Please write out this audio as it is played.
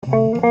Hello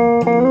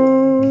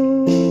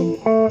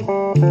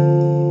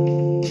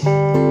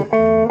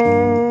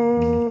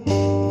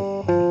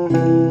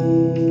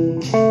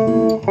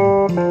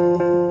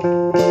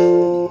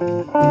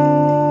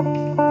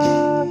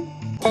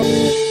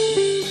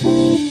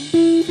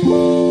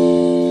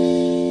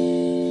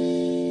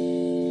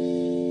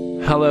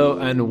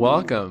and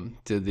welcome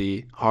to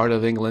the Heart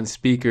of England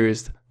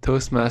Speakers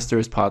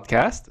Toastmasters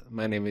podcast.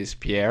 My name is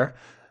Pierre.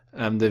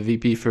 I'm the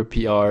VP for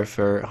PR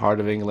for Heart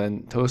of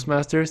England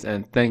Toastmasters,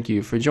 and thank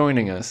you for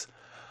joining us.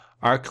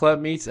 Our club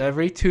meets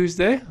every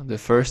Tuesday, the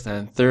first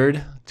and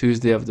third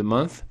Tuesday of the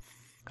month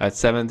at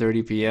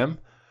 7:30 p.m.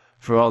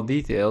 For all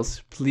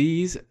details,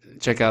 please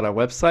check out our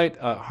website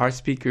at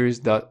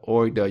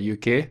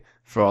heartspeakers.org.uk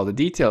for all the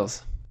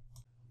details.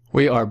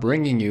 We are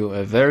bringing you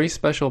a very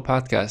special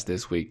podcast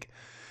this week.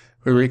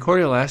 We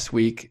recorded last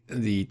week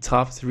the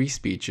top 3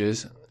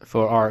 speeches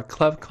for our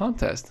club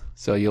contest,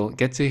 so you'll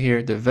get to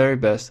hear the very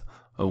best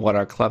of what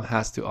our club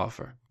has to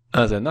offer.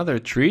 As another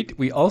treat,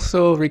 we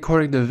also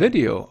recorded the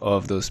video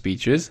of those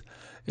speeches.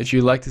 If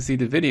you'd like to see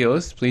the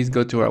videos, please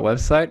go to our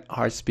website,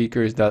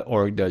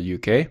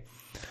 heartspeakers.org.uk,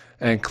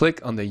 and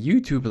click on the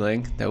YouTube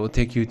link that will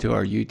take you to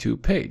our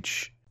YouTube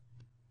page.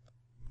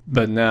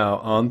 But now,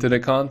 on to the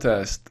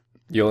contest.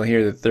 You'll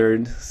hear the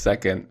third,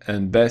 second,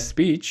 and best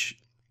speech,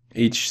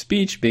 each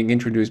speech being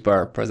introduced by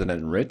our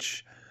president,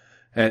 Rich,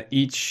 and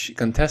each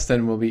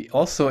contestant will be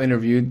also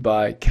interviewed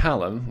by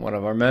Callum, one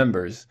of our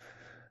members.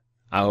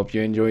 I hope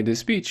you enjoyed this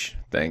speech.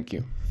 Thank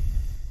you.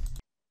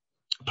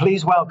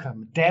 Please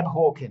welcome Deb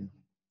Hawkin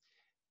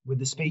with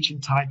the speech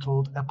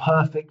entitled A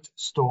Perfect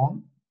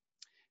Storm.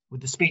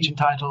 With the speech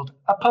entitled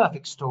A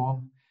Perfect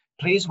Storm,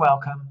 please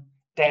welcome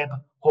Deb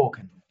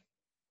Hawkin.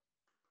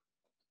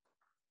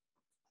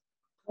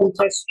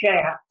 Contest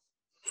Chair,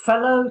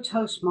 fellow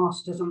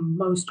Toastmasters and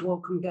most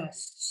welcome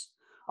guests,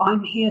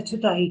 I'm here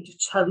today to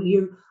tell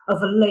you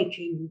of a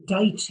legend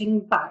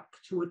dating back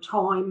to a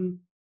time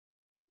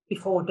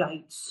before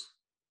dates.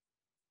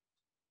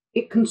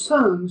 It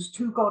concerns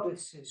 2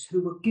 goddesses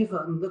who were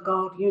given the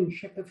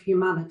guardianship of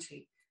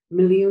humanity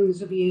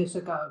millions of years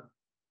ago.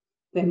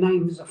 Their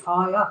names are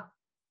fire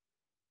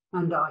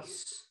and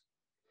ice.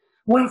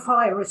 Where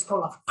fire is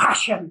full of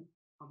passion,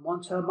 and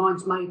once her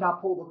mind's made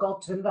up, all the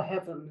gods in the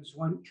heavens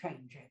won't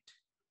change it.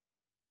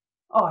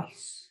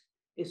 Ice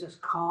is as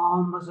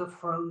calm as a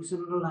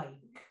frozen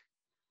lake,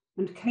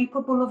 and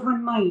capable of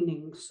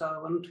remaining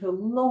so until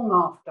long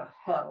after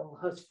hell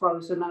has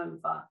frozen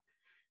over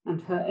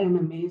and her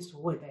enemies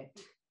with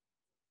it.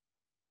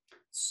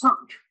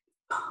 Such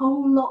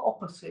polar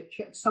opposites,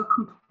 yet so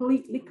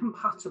completely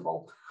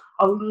compatible,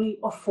 only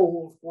a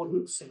fool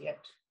wouldn't see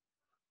it.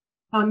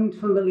 And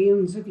for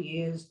millions of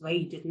years, they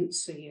didn't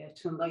see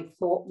it, and they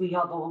thought the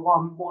other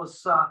one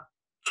was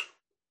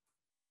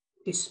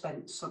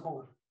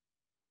dispensable.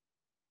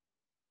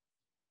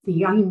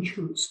 The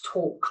ancients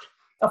talked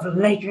of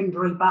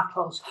legendary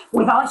battles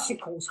with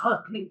icicles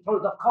hurtling through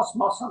the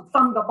cosmos and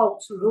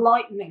thunderbolts and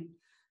lightning,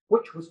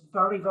 which was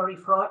very, very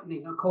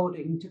frightening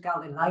according to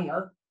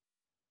Galileo.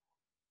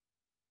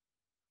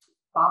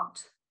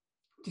 But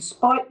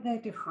despite their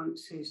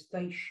differences,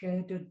 they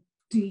shared a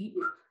deep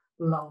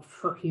love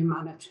for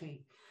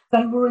humanity.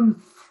 They were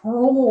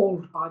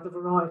enthralled by the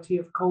variety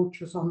of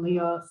cultures on the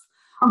earth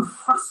and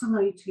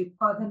fascinated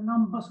by the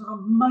numbers of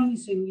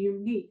amazing,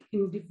 unique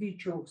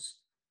individuals.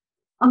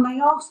 And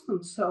they asked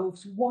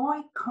themselves,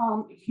 why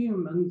can't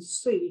humans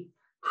see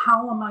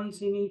how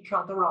amazing each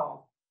other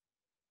are?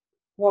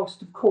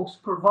 Whilst, of course,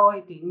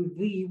 providing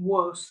the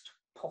worst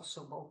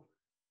possible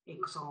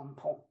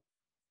example.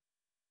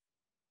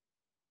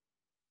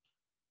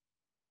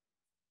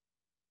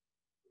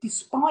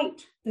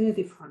 Despite their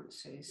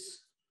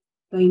differences,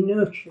 they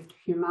nurtured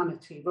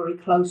humanity very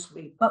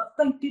closely, but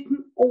they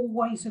didn't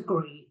always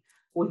agree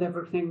with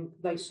everything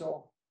they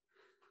saw.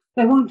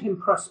 They weren't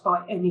impressed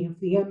by any of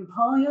the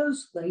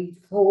empires. They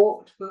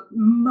thought that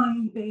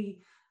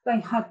maybe they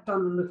had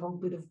done a little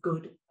bit of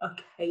good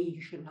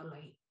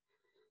occasionally.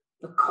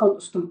 The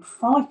constant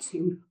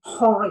fighting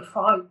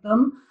horrified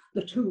them.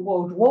 The 2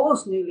 world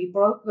wars nearly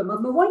broke them.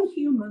 And the way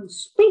humans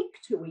speak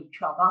to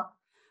each other,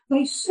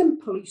 they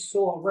simply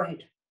saw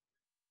red.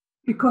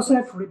 Because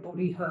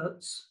everybody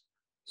hurts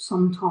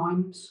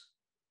sometimes.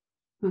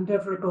 And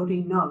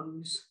everybody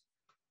knows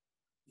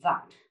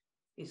that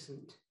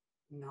isn't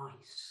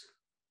nice.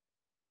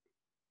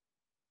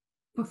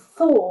 The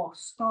thaw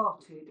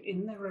started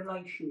in their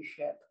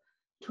relationship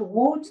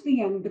towards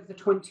the end of the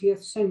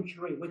 20th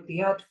century with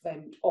the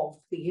advent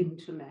of the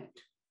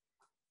internet.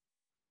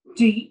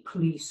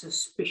 Deeply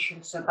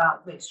suspicious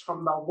about this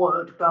from the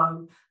word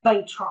go,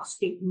 they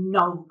trusted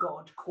no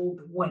god called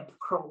web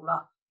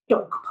crawler,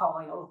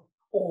 Dogpile,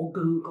 or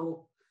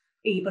Google,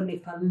 even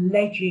if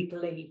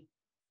allegedly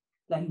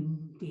they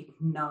did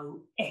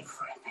know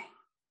everything.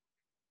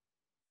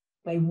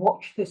 They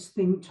watched this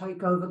thing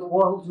take over the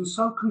world, and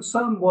so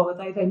concerned were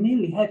they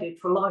nearly headed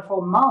for life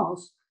on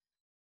Mars.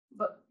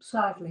 But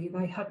sadly,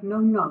 they had no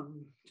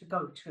known to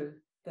go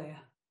to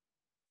there.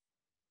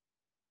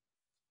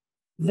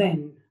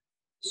 Then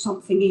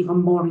Something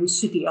even more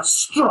insidious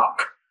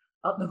struck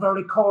at the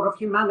very core of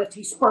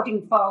humanity,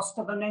 spreading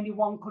faster than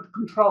anyone could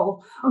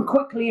control and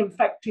quickly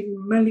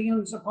infecting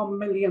millions upon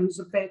millions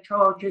of their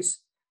charges.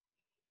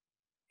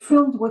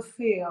 Filled with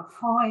fear,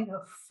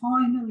 Fire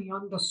finally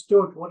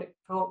understood what it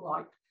felt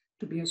like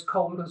to be as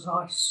cold as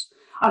ice,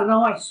 and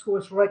ice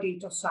was ready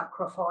to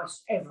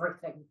sacrifice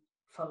everything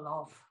for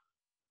love.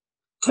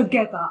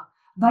 Together,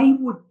 they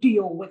would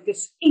deal with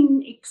this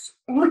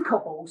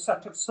inexplicable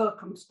set of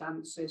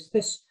circumstances,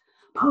 this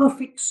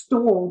perfect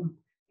storm,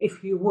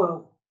 if you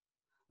will.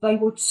 They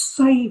would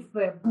save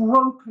their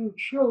broken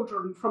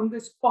children from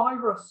this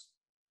virus.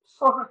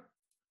 Sorry.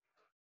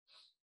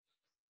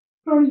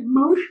 Very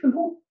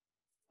emotional.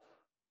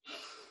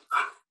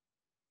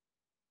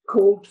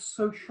 Called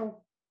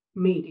social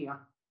media.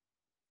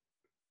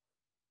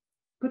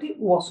 But it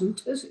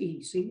wasn't as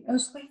easy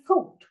as they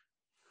thought.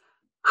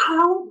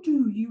 How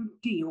do you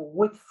deal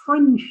with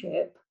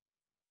friendship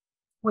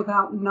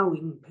without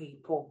knowing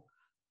people?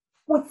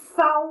 With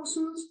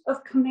thousands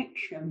of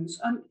connections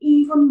and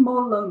even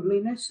more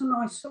loneliness and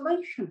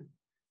isolation?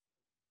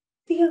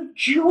 The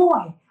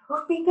joy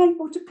of being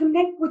able to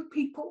connect with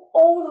people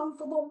all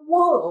over the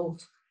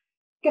world,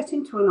 get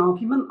into an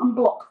argument and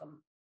block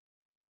them.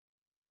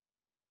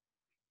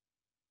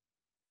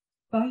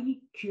 They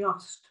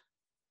just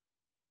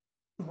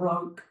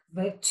broke.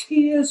 Their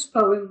tears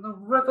fell in the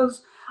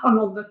rivers and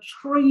on the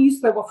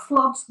trees. There were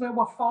floods, there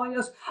were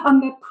fires,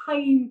 and their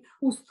pain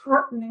was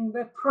threatening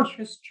their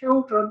precious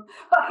children.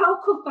 But how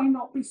could they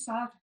not be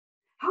sad?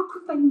 How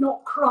could they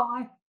not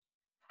cry?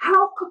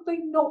 How could they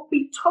not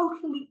be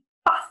totally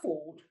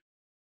baffled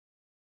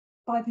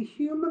by the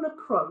human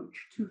approach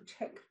to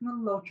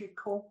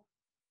technological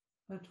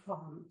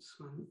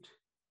advancement?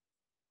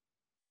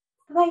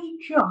 They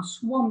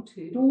just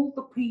wanted all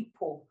the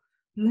people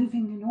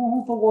living in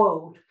all the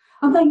world,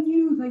 and they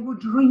knew they were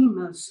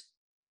dreamers.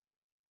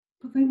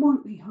 But they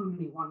weren't the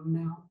only one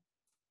now,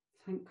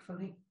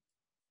 thankfully.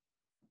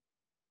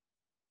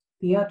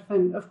 The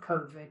advent of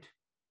COVID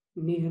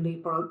nearly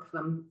broke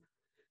them.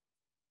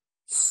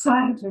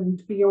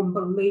 Saddened beyond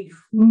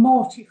belief,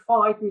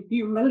 mortified and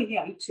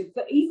humiliated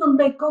that even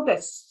their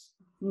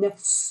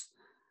goddessness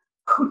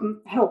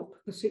couldn't help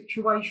the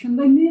situation,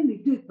 they nearly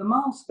did the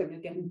Mars thing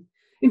again.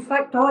 In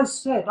fact, I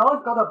said,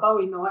 I've got a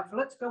Bowie knife,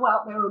 let's go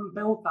out there and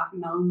build that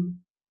gnome.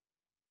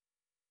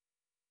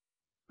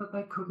 But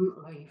they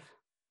couldn't leave.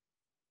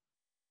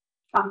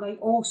 And they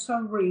also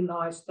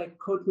realised they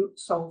couldn't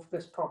solve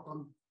this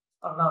problem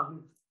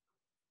alone.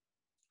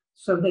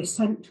 So they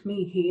sent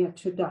me here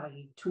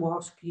today to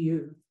ask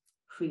you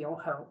for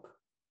your help.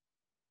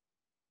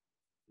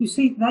 You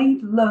see,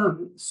 they'd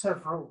learned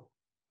several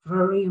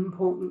very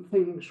important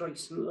things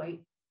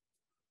recently.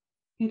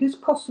 It is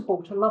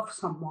possible to love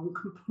someone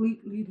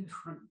completely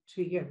different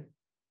to you.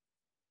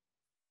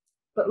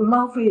 But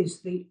love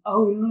is the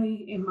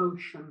only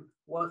emotion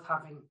worth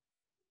having.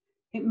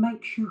 It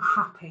makes you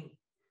happy,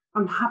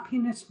 and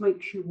happiness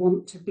makes you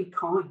want to be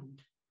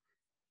kind.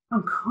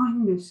 And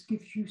kindness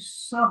gives you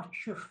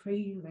such a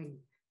feeling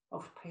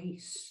of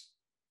peace.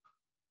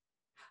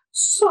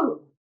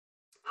 So,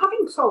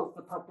 having solved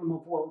the problem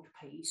of world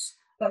peace,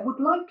 they would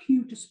like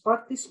you to spread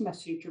this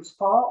message as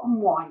far and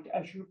wide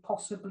as you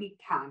possibly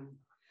can.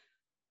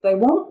 They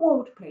want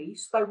world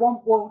peace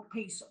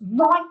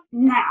right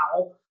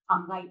now,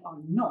 and they are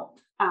not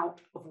out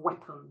of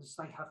weapons.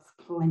 They have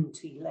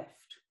plenty left.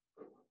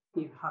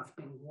 You have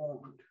been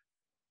warned.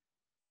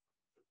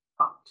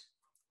 But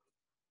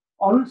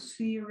on a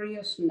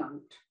serious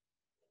note,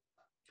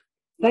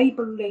 they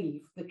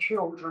believe the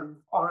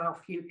children are our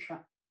future,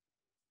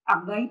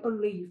 and they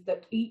believe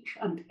that each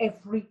and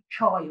every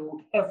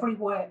child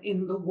everywhere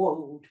in the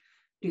world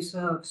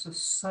deserves a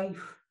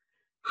safe,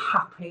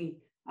 happy,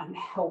 and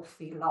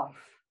healthy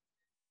life,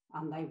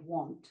 and they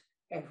want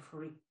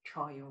every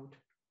child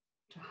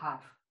to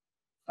have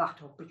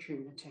that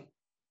opportunity.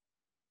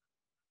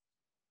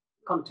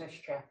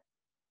 Contest chair.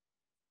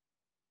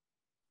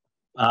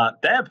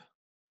 Deb,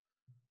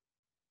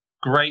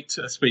 great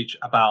speech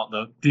about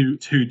the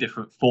two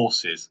different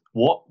forces.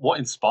 What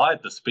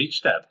inspired the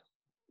speech, Deb?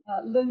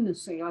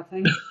 Lunacy, I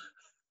think.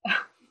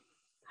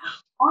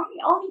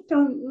 I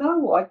don't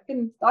know.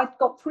 I'd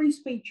got 3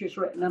 speeches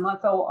written and I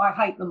thought I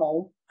hate them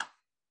all.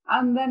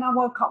 And then I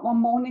woke up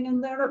one morning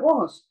and there it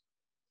was.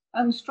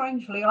 And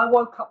strangely, I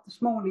woke up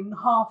this morning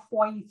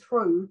halfway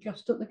through,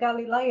 just at the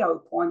Galileo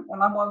point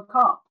when I woke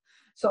up.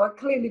 So I'd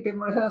clearly been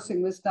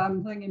rehearsing this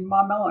damn thing in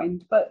my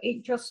mind, but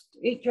it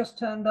just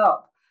turned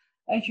up.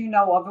 As you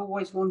know, I've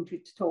always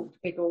wanted to talk to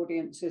big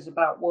audiences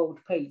about world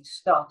peace,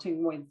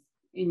 starting with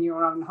In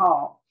Your Own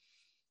Heart.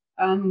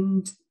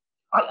 And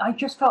I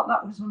just felt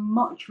that was a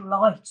much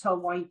lighter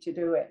way to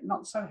do it,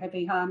 not so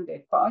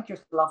heavy-handed, but I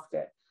just loved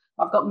it.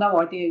 I've got no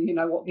idea,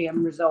 what the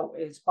end result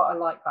is, but I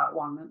like that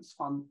one. It's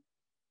fun.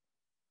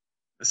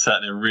 It's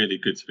certainly a really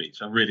good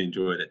speech. I really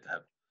enjoyed it,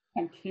 Deb.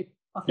 Thank you.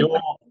 It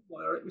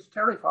was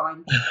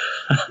terrifying.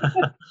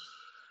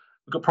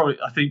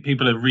 I think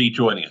people are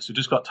rejoining us. We've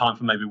just got time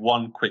for maybe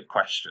one quick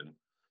question,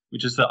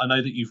 which is that I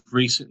know that you've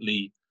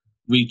recently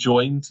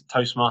rejoined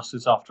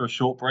Toastmasters after a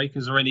short break.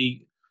 Is there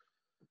any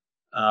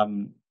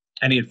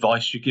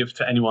advice you give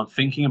to anyone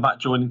thinking about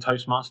joining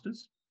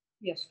Toastmasters?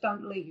 Yes,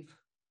 don't leave.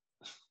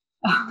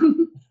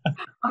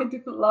 I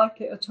didn't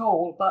like it at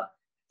all, but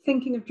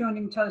thinking of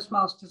joining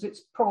Toastmasters,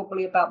 it's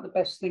probably about the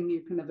best thing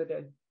you can ever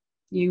do.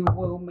 You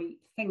will meet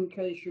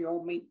thinkers,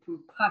 you'll meet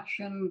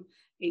compassion,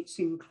 it's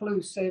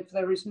inclusive.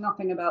 There is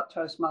nothing about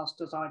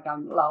Toastmasters I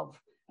don't love,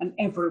 and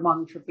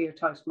everyone should be a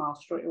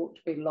Toastmaster. It ought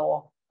to be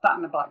law, that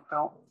and a black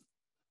belt.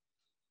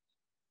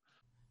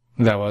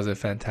 That was a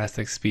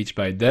fantastic speech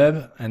by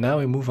Deb, and now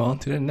we move on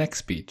to the next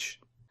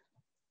speech.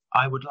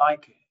 I would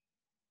like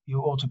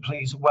you all to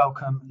please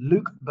welcome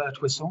Luke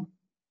Birtwistle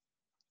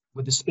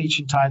with the speech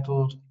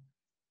entitled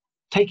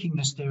Taking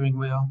the Steering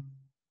Wheel.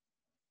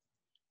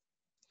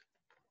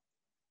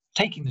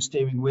 Taking the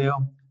Steering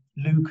Wheel,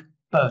 Luke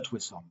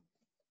Birtwistle.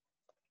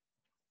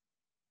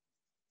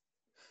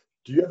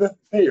 Do you ever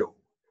feel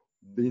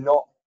that you're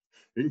not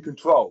in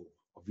control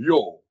of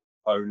your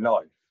own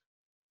life?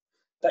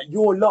 That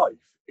your life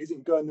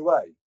isn't going the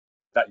way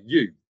that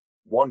you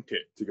want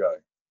it to go?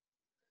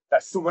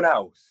 That someone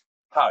else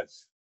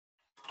has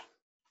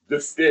the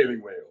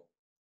steering wheel?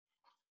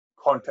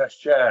 Contest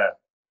chair,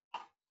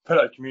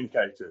 fellow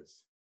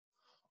communicators,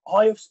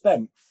 I have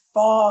spent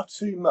far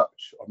too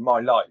much of my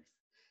life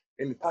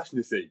in the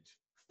passenger seat,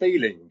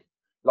 feeling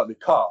like the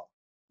car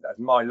that is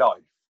my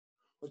life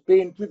was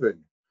being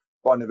driven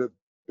by another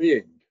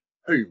being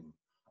whom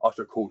I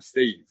shall call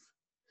Steve.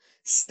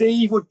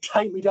 Steve would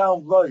take me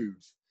down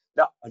roads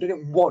that I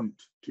didn't want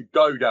to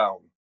go down.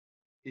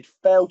 He'd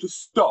fail to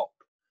stop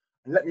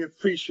and let me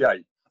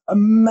appreciate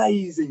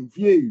amazing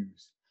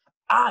views,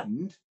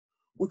 and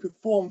would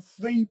perform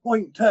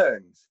 3-point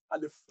turns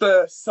at the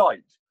first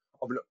sight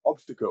of an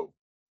obstacle.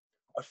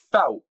 I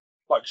felt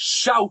like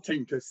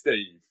shouting to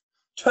Steve,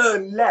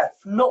 turn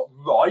left, not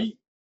right,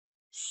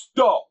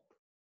 stop,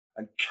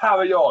 and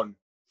carry on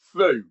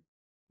through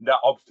that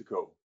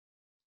obstacle.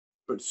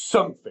 But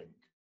something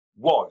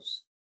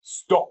was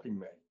stopping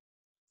me.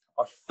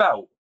 I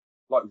felt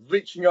like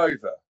reaching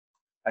over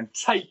and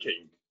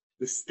taking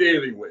the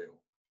steering wheel,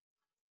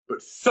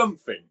 but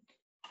something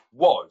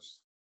was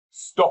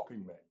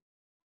stopping me.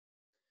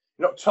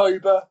 In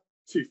October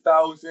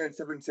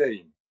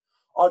 2017,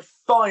 I'd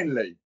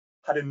finally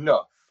had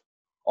enough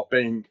of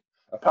being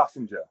a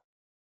passenger.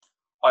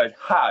 I had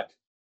had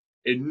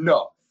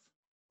enough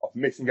of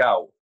missing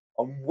out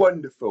on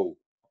wonderful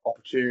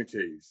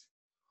opportunities.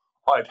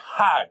 I'd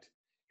had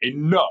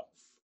enough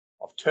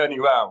of turning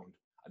around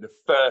at the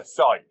first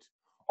sight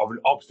of an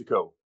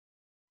obstacle.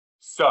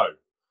 So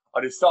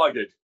I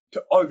decided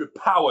to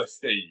overpower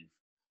Steve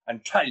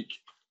and take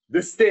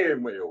the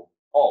steering wheel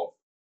of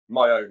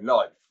my own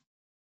life.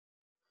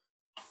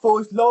 For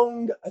as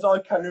long as I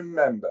can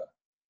remember,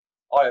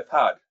 I have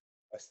had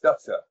a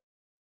stutter.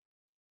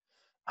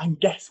 And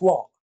guess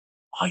what?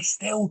 I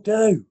still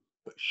do.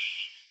 But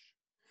shh.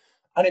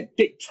 And it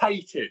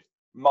dictated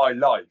my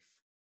life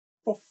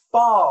for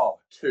far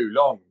too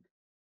long.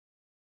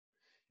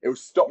 It would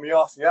stop me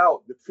asking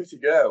out the pretty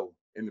girl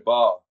in the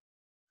bar.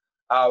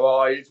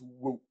 Our eyes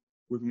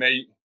would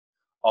meet.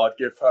 I'd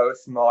give her a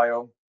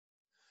smile.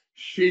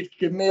 She'd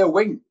give me a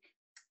wink.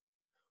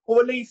 Or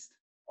at least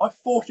I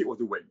thought it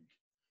was a wink.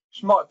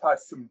 She might have had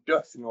some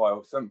dust in her eye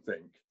or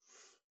something.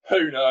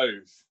 Who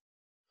knows?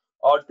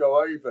 I'd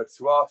go over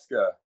to ask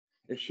her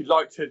if she'd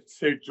like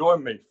to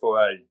join me for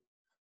a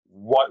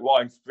white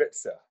wine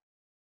spritzer.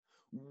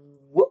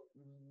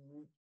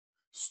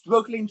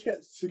 Struggling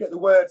to get the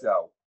words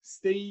out,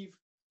 Steve,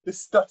 the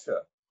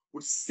stutter,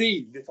 would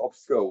see this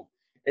obstacle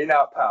in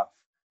our path,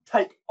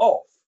 take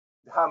off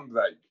the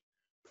handbrake,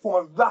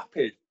 perform a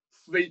rapid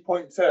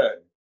 3-point turn,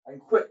 and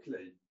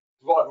quickly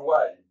drive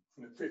away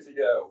from the pretty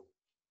girl,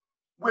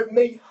 with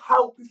me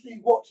helplessly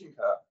watching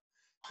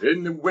her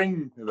in the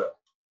wing mirror,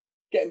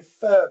 getting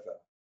further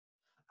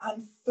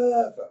and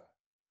further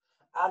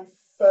and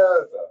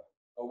further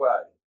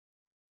away,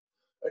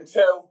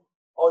 until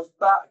I was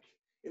back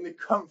in the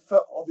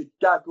comfort of the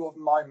gaggle of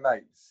my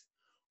mates,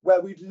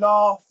 where we'd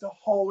laugh the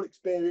whole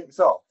experience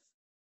off,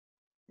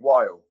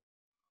 while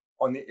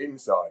on the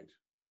inside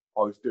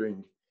I was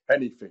doing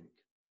anything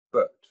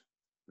but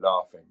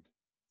laughing.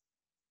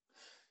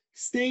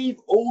 Steve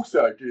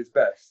also did his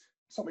best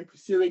to stop me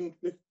pursuing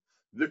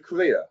the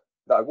career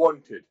that I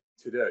wanted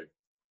to do.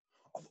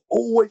 I've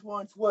always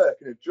wanted to work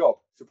in a job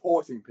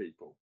supporting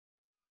people,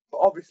 but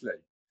obviously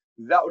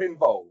that would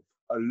involve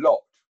a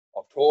lot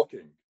of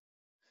talking.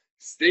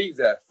 Steve,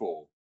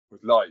 therefore,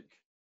 was like,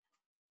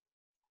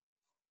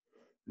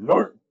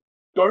 "No,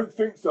 don't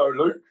think so,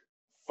 Luke.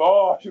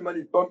 Far too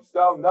many bumps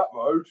down that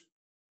road."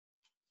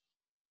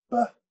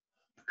 But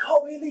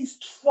can't we at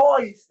least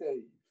try,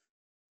 Steve?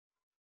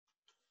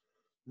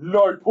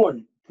 No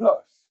point.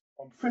 Plus,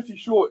 I'm pretty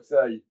sure it's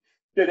a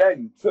dead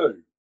end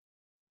too.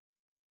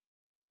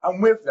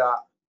 And with that,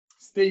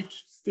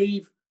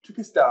 Steve took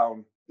us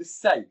down the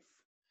safe,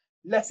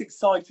 less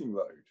exciting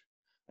road,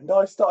 and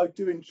I started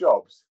doing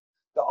jobs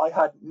that I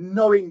had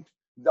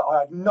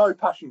no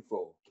passion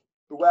for,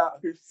 but where I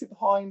could sit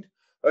behind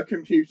a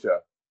computer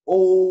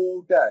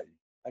all day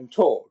and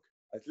talk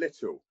as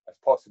little as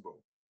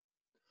possible.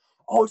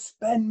 I would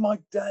spend my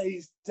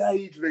days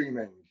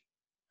daydreaming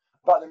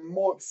about the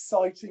more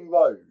exciting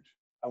road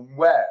and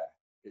where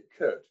it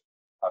could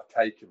have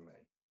taken me.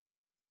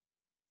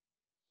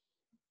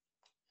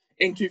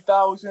 In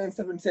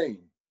 2017,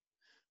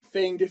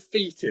 feeling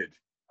defeated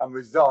and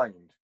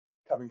resigned,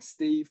 having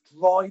Steve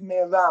drive me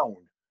around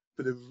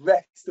for the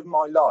rest of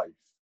my life,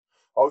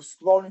 I was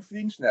scrolling through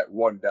the internet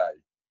one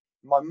day,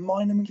 my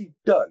mind-numbingly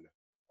dull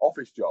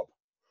office job,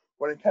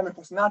 when I came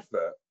across an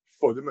advert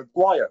for the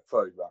Maguire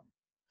programme.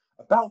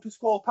 About to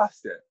scroll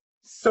past it,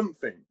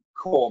 something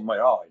caught my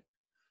eye.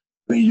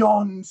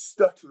 Beyond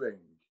stuttering.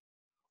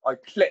 I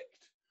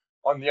clicked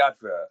on the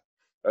advert,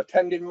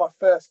 attended my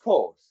first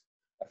course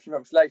a few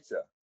months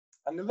later,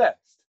 and the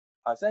rest,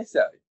 as they say,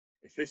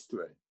 is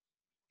history.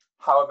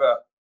 However,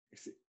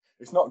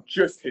 it's not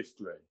just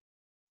history,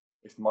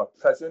 it's my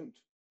present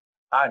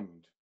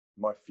and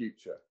my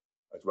future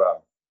as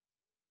well.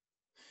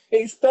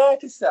 It's fair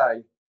to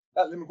say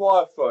that the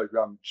Maguire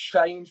programme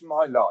changed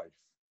my life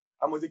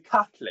and was a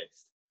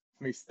catalyst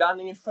for me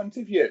standing in front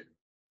of you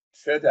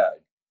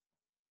today.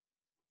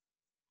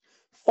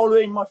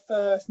 Following my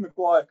first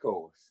Maguire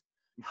course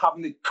and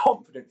having the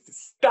confidence to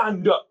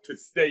stand up to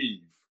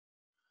Steve,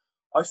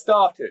 I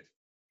started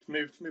to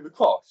move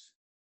across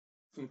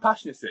from the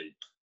passenger seat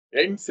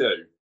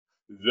into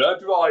the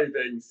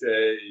driving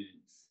seat.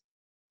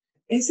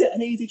 Is it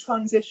an easy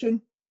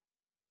transition?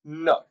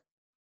 No,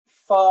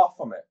 far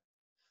from it.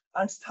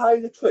 And to tell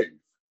you the truth,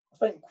 I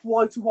spent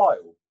quite a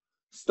while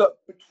stuck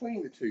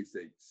between the two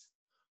seats,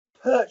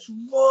 perched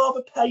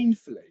rather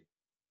painfully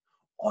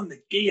on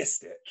the gear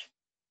stick,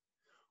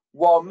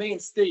 while me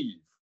and Steve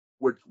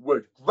would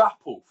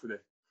grapple for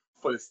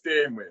the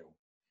steering wheel.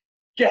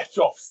 Get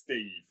off,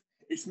 Steve.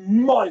 It's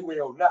my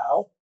wheel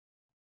now.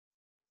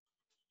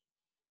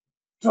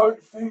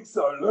 Don't think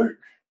so, Luke.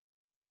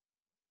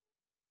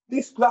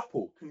 This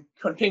grapple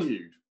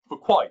continued for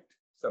quite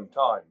some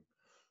time.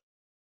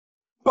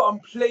 But I'm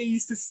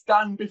pleased to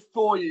stand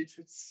before you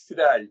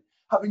today,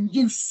 having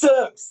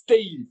usurped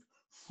Steve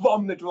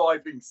from the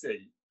driving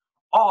seat.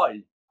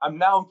 I am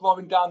now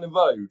driving down the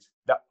road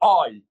that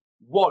I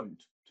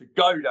want to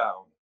go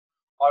down.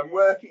 I'm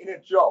working in a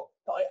job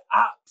that I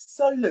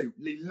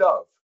absolutely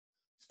love,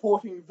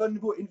 supporting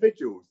vulnerable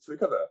individuals to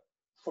recover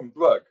from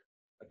drug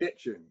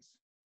addictions.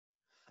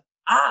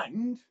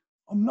 And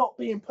I'm not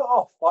being put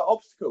off by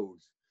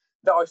obstacles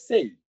that I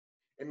see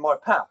in my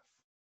path.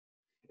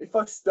 If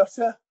I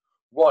stutter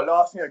while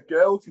asking a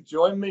girl to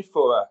join me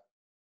for a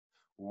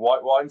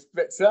white wine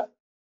spritzer,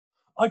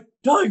 I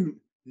don't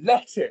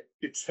let it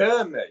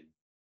deter me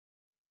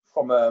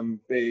from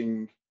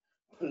being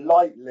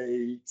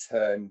politely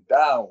turned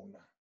down.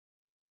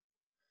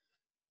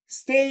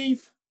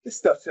 Steve, the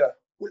stutter,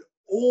 will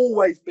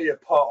always be a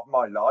part of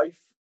my life,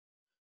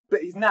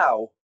 but he's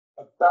now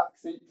a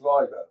backseat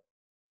driver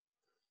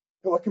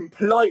who I can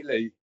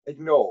politely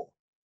ignore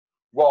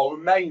while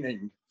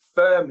remaining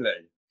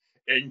firmly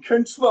in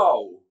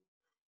control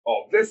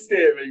of the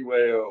steering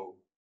wheel.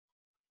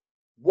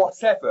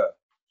 Whatever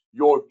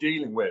you're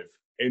dealing with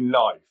in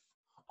life,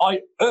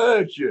 I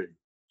urge you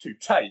to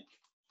take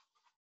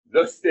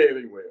the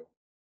steering wheel.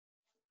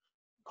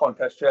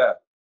 Contest chair.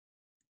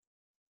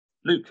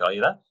 Luke, are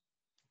you there?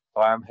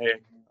 I am here.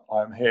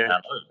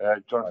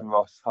 Jonathan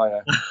Ross.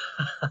 Hiya.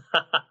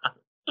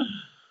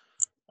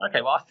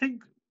 Okay, well, I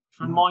think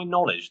from my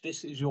knowledge,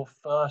 this is your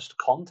first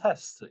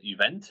contest that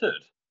you've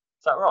entered.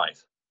 Is that right?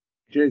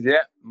 It is,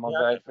 yeah. My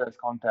very first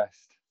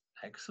contest.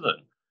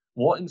 Excellent.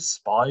 What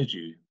inspired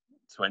you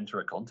to enter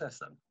a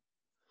contest then?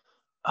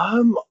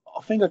 I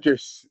think I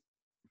just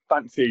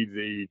fancied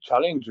the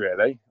challenge,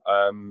 really.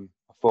 I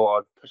thought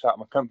I'd push out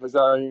my comfort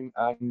zone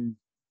and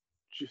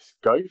just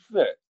go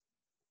for it.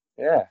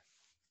 Yeah.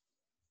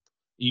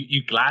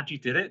 You glad you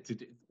did it?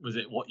 Was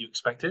it what you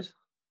expected?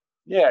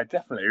 Yeah,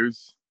 definitely. I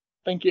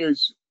think it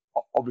was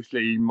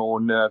obviously more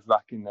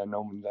nerve-wracking than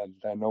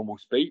their normal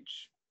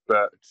speech,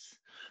 but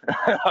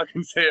I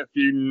can see a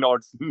few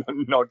nods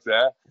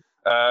there.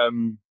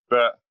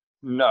 But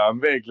no, I'm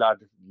really glad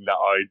that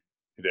I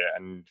did it,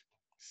 and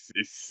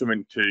it's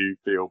something to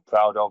feel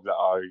proud of that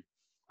I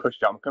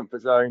pushed out my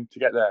comfort zone to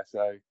get there.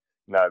 So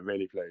no,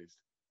 really pleased.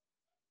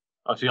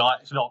 Actually,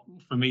 it's not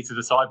for me to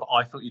decide, but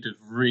I thought you did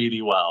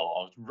really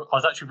well. I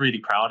was actually really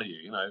proud of you.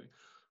 You know,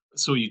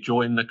 saw you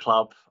join the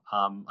club.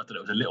 I don't know,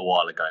 it was a little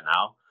while ago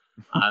now,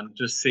 and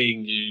just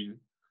seeing you,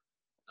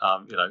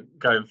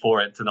 going for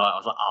it tonight, I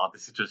was like,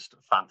 this is just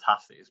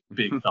fantastic. It's a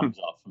big thumbs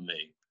up from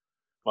me.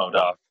 Well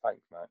done.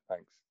 Thanks, mate.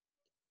 Thanks.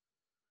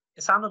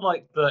 It sounded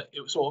like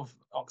it was sort of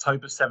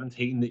October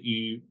 17 that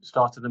you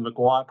started the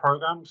Maguire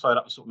programme, so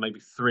that was sort of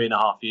maybe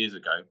 3.5 years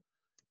ago.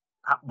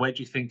 Where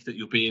do you think that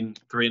you'll be in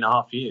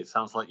 3.5 years?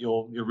 Sounds like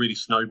you're really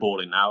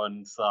snowballing now,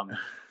 and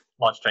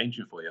life's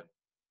changing for you.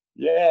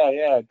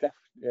 Yeah,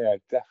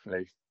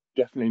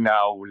 definitely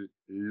now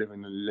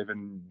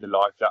living the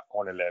life that I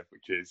want to live,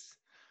 which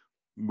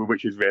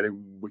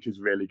is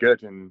really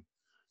good, and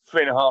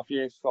 3.5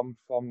 years from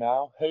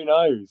now, who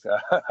knows?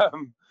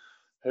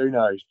 Who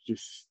knows?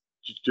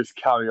 Just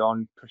carry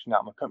on pushing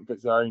out my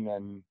comfort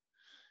zone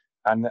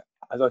and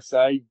as I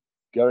say,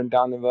 going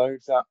down the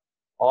roads that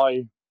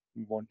I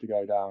want to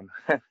go down.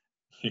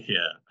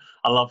 Yeah,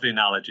 I love the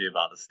analogy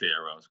about the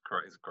steer wheel.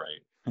 It's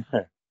great.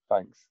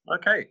 Thanks.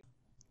 Okay.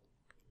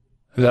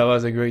 That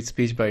was a great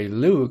speech by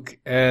Luke.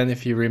 And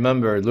if you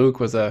remember, Luke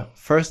was a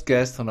first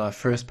guest on our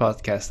first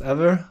podcast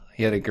ever.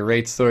 He had a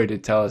great story to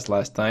tell us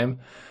last time.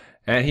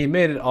 And he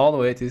made it all the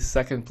way to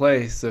second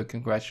place. So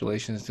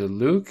congratulations to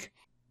Luke.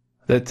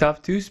 The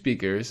top 2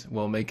 speakers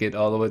will make it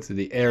all the way to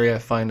the area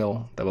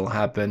final that will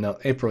happen on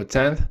April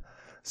 10th.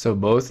 So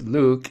both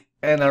Luke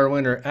and our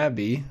winner,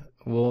 Abby,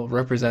 will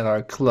represent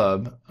our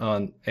club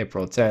on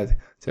April 10th.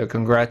 So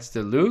congrats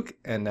to Luke.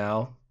 And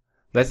now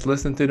let's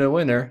listen to the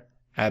winner,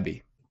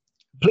 Abby.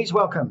 Please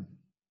welcome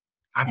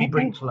Abby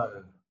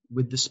Brinklow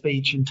with the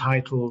speech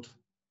entitled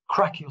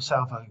Crack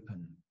Yourself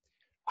Open.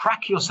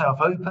 Crack Yourself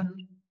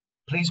Open.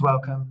 Please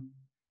welcome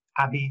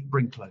Abby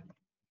Brinklow.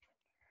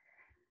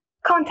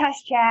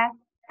 Contest chair,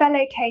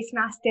 fellow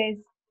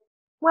Toastmasters,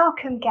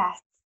 welcome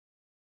guests,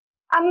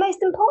 and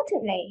most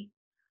importantly,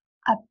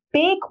 a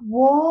big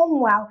warm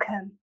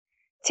welcome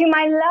to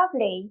my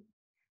lovely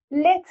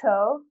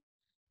little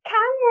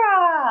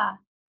camera,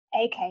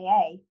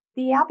 aka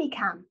the Abby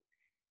Cam.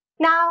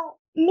 Now,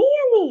 me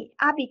and the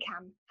Abby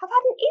Cam have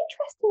had an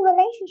interesting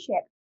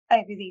relationship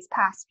over these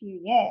past few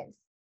years.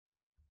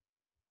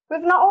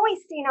 We've not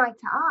always seen eye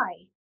to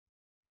eye.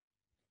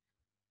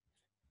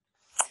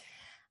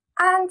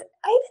 And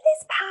over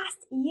this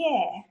past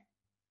year,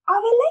 our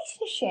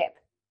relationship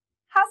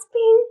has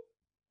been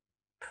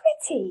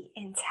pretty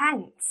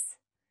intense.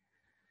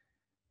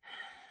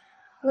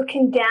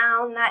 Looking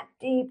down that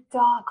deep,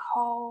 dark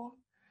hole,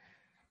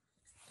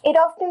 it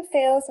often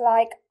feels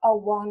like a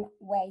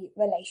one-way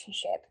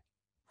relationship.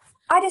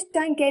 I just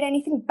don't get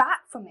anything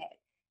back from it,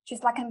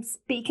 just like I'm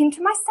speaking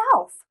to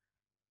myself,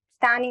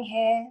 standing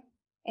here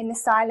in the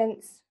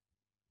silence,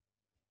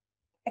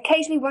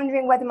 occasionally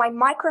wondering whether my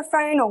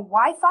microphone or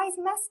Wi-Fi is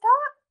messed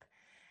up.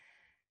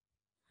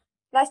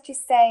 Let's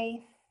just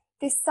say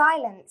this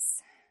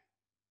silence,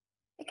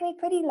 it can be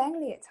pretty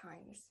lonely at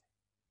times.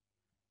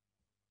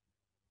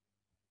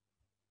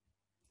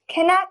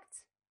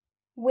 Connect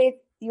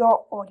with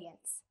your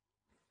audience.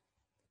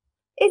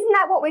 Isn't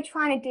that what we're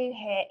trying to do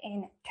here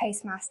in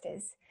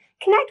Toastmasters?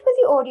 Connect with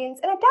your audience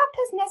and adapt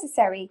as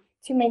necessary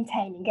to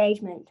maintain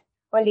engagement,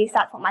 or at least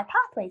that's what my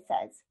pathway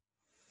says.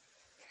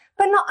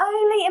 But not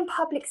only in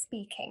public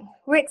speaking,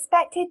 we're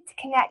expected to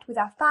connect with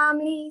our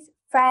families,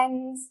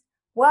 friends,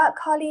 work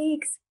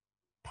colleagues,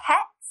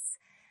 pets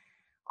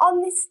on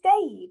this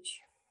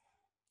stage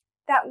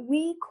that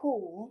we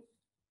call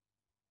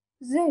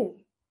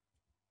Zoom.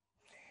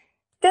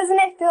 Doesn't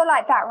it feel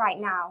like that right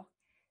now?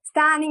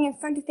 Standing in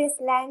front of this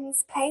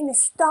lens, playing the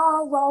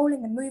star role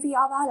in the movie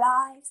of our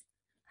lives.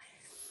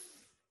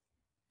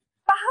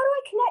 But how do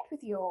I connect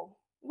with you all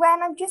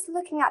when I'm just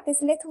looking at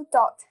this little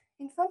dot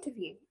in front of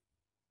you?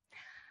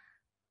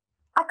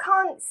 I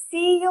can't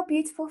see your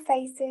beautiful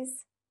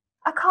faces.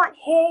 I can't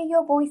hear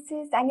your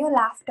voices and your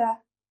laughter.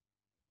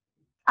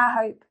 I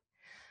hope.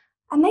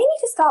 I may need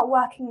to start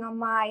working on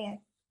my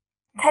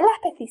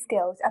telepathy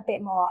skills a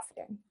bit more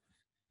often.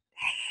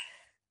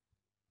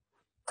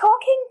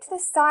 Talking to the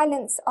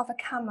silence of a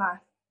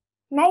camera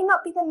may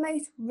not be the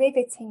most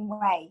riveting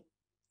way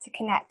to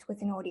connect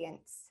with an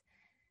audience,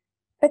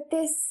 but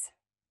this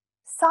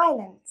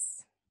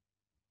silence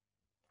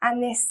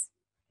and this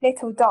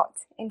little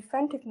dot in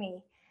front of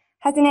me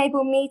has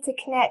enabled me to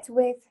connect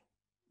with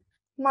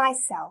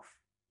myself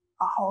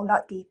a whole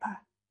lot deeper.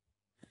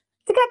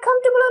 To get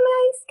comfortable in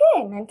my own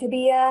skin and to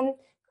be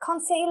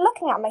constantly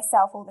looking at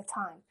myself all the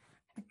time.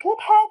 A good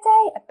hair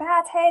day, a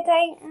bad hair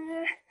day.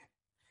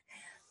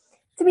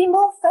 To be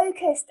more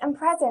focused and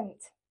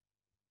present.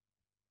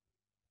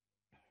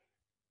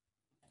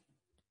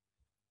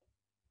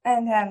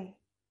 And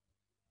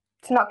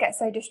to not get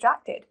so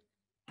distracted.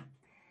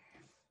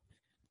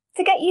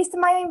 To get used to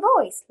my own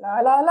voice. La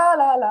la la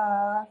la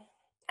la.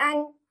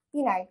 And,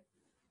 you know,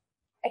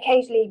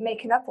 occasionally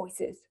making up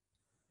voices.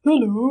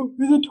 Hello,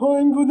 is it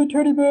time for the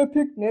teddy bear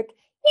picnic?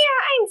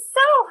 Yeah, I'm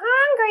so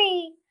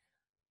hungry.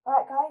 All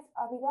right, guys,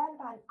 I'll be there in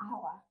about an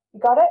hour. You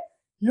got it?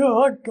 Yeah,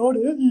 I got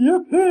it.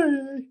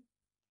 Yippee!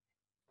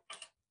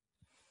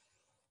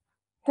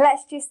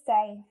 Let's just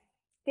say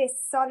this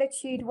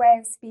solitude way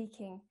of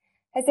speaking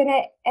has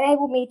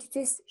enabled me to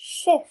just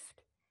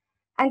shift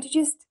and to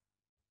just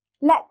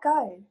let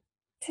go,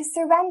 to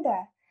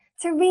surrender,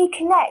 to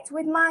reconnect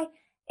with my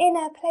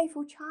inner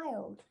playful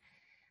child.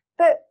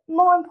 But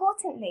more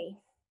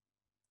importantly,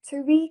 to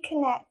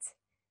reconnect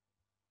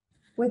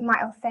with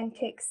my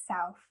authentic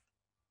self.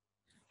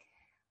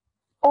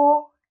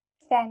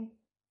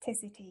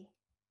 Authenticity.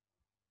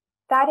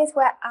 That is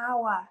where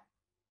our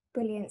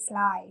brilliance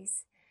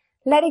lies.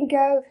 Letting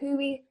go of who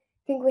we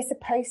think we're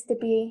supposed to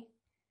be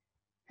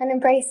and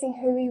embracing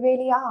who we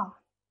really are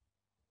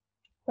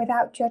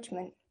without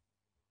judgment.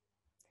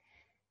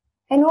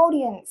 An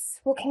audience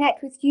will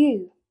connect with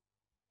you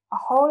a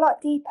whole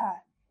lot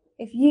deeper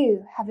if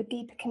you have a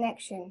deeper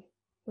connection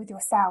with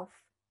yourself.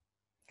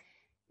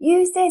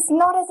 Use this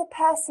not as a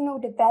personal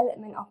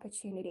development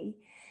opportunity,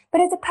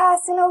 but as a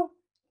personal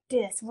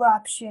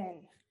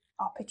disruption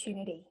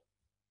opportunity.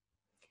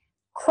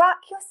 Crack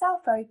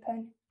yourself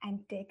open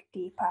and dig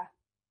deeper.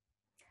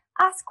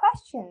 Ask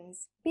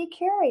questions, be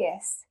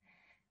curious.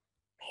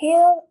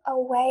 Peel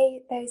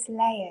away those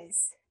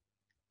layers.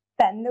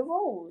 Bend the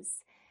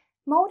rules.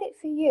 Mold it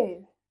for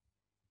you.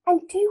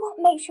 And do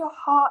what makes your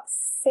heart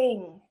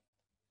sing.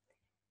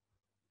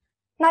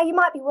 Now you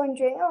might be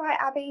wondering, all right,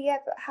 Abby, yeah,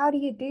 but how do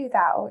you do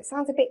that? Or it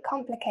sounds a bit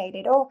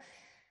complicated or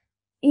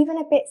even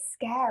a bit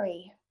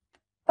scary.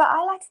 But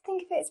I like to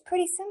think of it as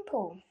pretty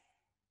simple.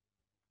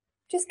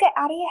 Just get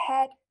out of your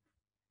head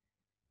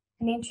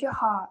and into your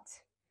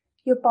heart,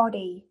 your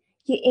body,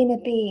 your inner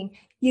being,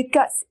 your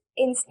gut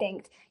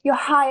instinct, your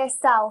higher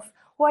self,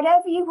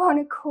 whatever you want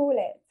to call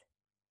it.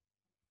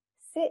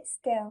 Sit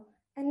still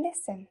and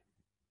listen.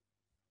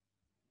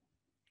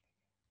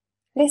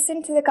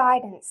 Listen to the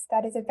guidance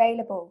that is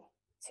available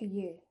to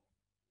you.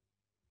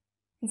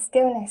 In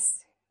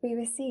stillness, we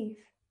receive.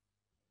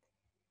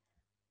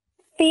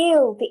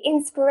 Feel the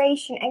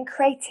inspiration and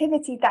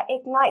creativity that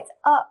ignites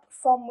up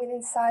from within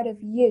inside of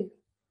you.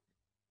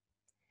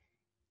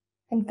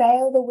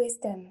 Unveil the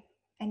wisdom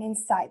and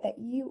insight that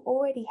you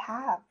already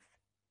have.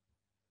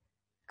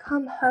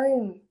 Come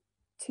home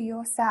to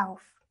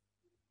yourself.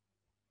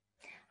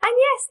 And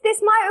yes,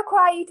 this might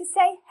require you to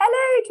say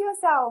hello to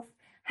yourself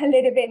a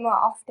little bit more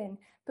often,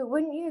 but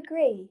wouldn't you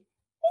agree?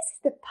 This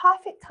is the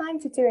perfect time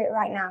to do it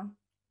right now.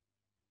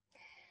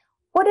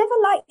 Whatever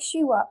lights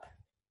you up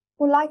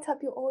will light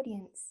up your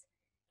audience.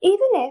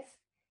 Even if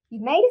you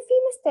made a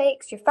few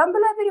mistakes, you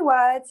fumbled over the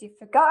words, you've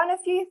forgotten a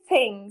few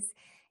things,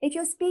 if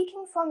you're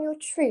speaking from your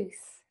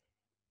truth,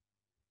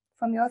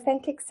 from your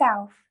authentic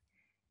self,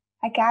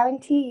 I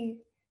guarantee you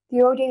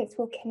the audience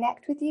will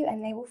connect with you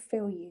and they will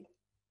feel you.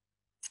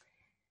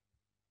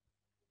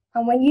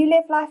 And when you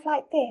live life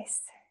like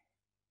this,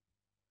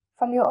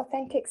 from your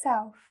authentic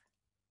self,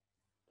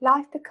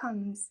 life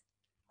becomes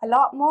a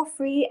lot more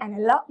free and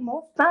a lot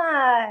more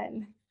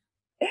fun.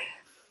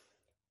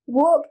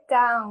 Walk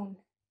down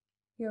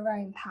your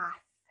own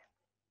path.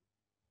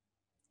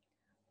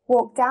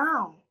 Walk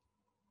down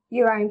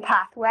your own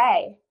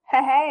pathway.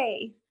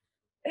 Hey.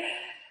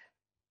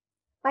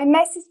 My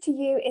message to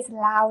you is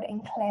loud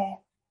and clear.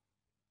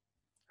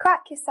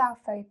 Crack yourself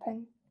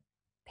open.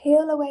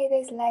 Peel away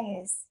those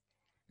layers.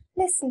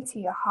 Listen to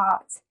your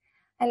heart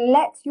and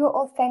let your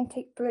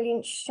authentic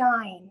brilliance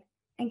shine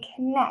and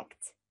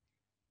connect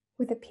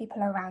with the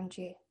people around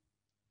you.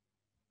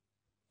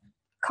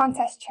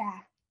 Contest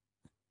chair.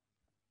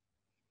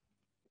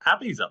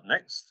 Abby's up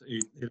next.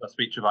 Who's a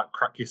speech about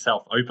crack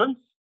yourself open.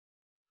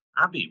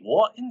 Abby,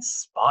 what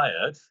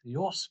inspired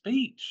your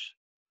speech?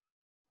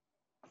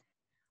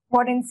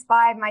 What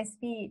inspired my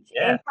speech?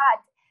 Yeah. In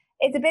fact,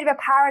 it's a bit of a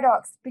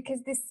paradox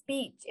because this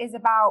speech is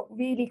about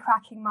really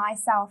cracking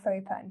myself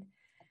open.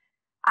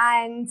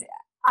 And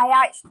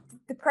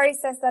the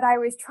process that I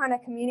was trying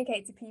to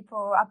communicate to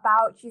people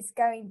about just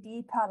going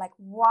deeper, like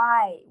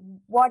why,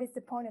 what is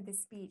the point of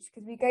this speech?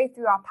 Because we go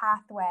through our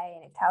pathway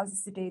and it tells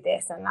us to do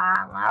this and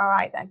that. All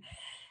right then.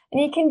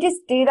 And you can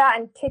just do that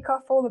and tick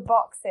off all the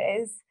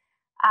boxes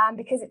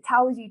because it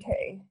tells you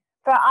to.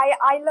 But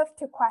I love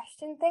to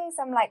question things.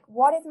 I'm like,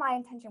 what is my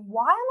intention?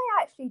 Why am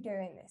I actually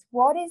doing this?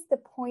 What is the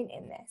point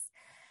in this?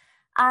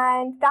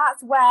 And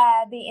that's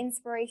where the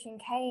inspiration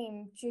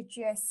came to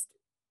just,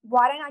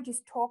 why don't I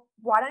just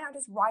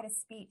write a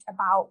speech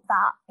about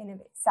that in of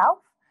itself?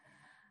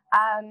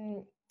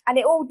 And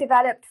it all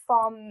developed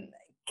from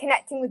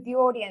connecting with the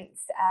audience,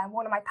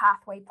 one of my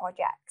pathway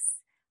projects.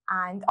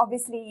 And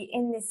obviously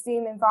in this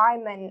Zoom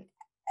environment,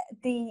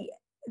 the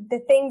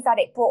things that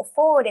it brought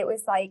forward, it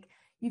was like,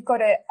 you've got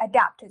to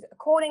adapt it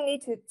accordingly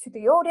to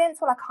the audience.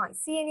 Well, I can't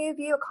see any of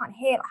you, I can't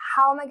hear. Like,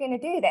 how am I going to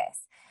do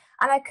this?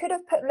 And I could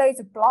have put loads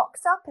of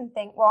blocks up and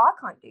think, well, I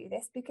can't do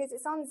this because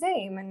it's on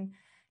Zoom and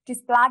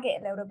just blag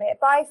it a little bit.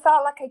 But I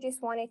felt like I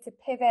just wanted to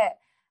pivot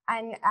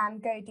and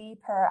go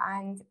deeper.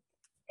 And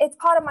it's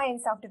part of my own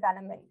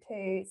self-development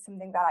too,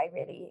 something that I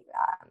really,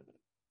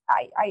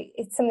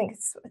 it's something,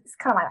 it's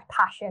kind of my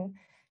passion,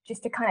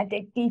 just to kind of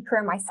dig deeper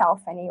in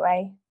myself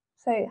anyway.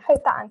 So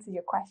hope that answers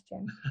your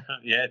question.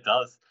 Yeah, it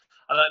does.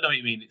 I don't know what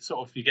you mean. It's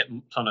sort of, you get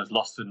sometimes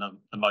lost in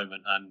the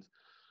moment and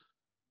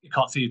you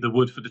can't see the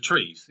wood for the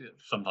trees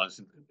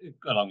sometimes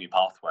along your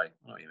pathway.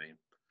 I know what you mean.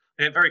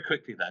 Okay, very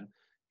quickly then,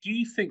 do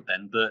you think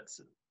then that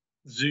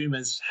Zoom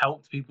has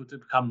helped people to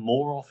become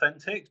more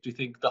authentic? Do you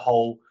think the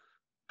whole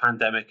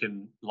pandemic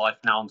and life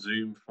now on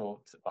Zoom for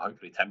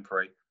hopefully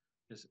temporary,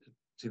 do you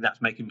think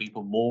that's making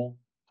people more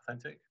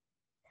authentic?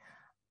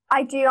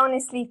 I do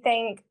honestly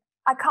think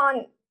I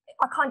can't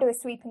do a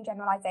sweeping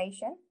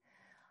generalization.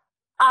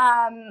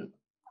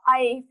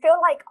 I feel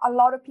like a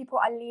lot of people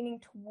are leaning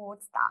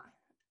towards that,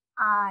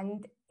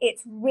 and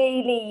it's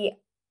really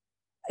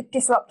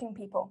disrupting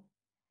people.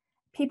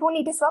 People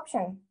need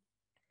disruption.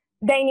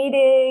 They need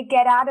to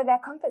get out of their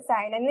comfort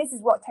zone, and this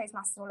is what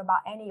Toastmasters is all about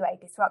anyway,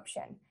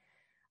 disruption.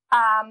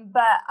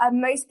 But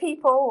most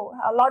people,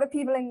 a lot of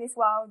people in this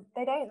world,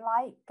 they don't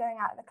like going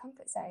out of the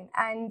comfort zone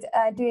and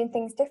doing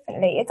things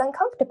differently. It's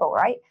uncomfortable,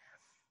 right?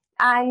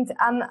 And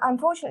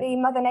unfortunately,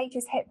 Mother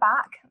Nature's hit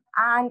back,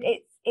 and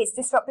it's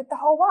disrupted the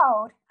whole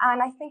world.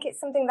 And I think it's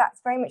something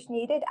that's very much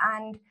needed.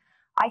 And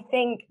I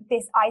think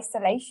this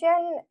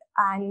isolation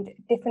and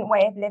different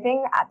way of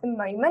living at the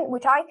moment,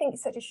 which I think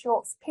is such a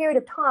short period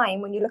of time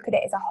when you look at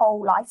it as a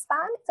whole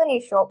lifespan, it's only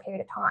a short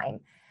period of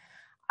time.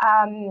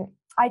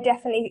 I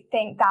definitely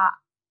think that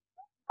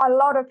a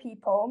lot of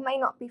people, may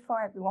not be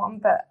for everyone,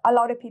 but a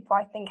lot of people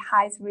I think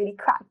has really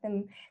cracked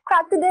a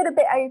little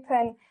bit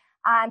open,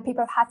 and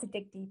people have had to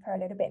dig deeper a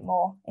little bit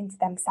more into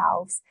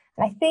themselves.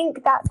 And I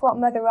think that's what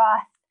Mother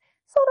Earth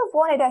sort of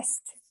wanted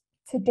us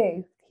to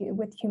do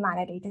with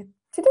humanity, to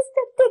just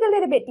dig a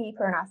little bit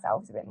deeper in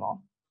ourselves a bit more.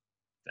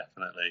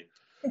 Definitely.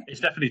 It's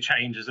definitely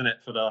changed, isn't it,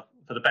 for the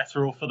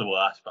better or for the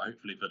worse, but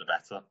hopefully for the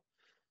better.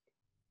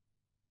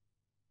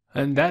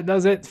 And that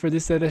does it for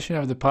this edition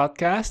of the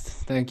podcast.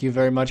 Thank you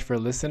very much for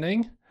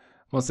listening.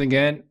 Once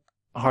again,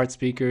 Heart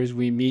Speakers,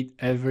 we meet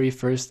every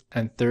first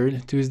and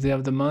third Tuesday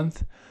of the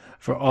month.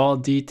 For all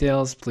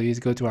details, please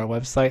go to our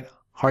website,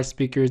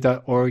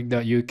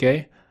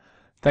 heartspeakers.org.uk.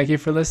 Thank you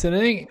for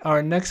listening.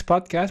 Our next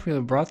podcast, we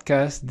will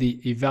broadcast the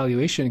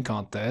evaluation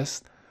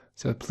contest.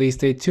 So please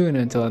stay tuned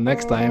until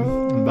next time.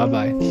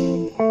 Bye-bye.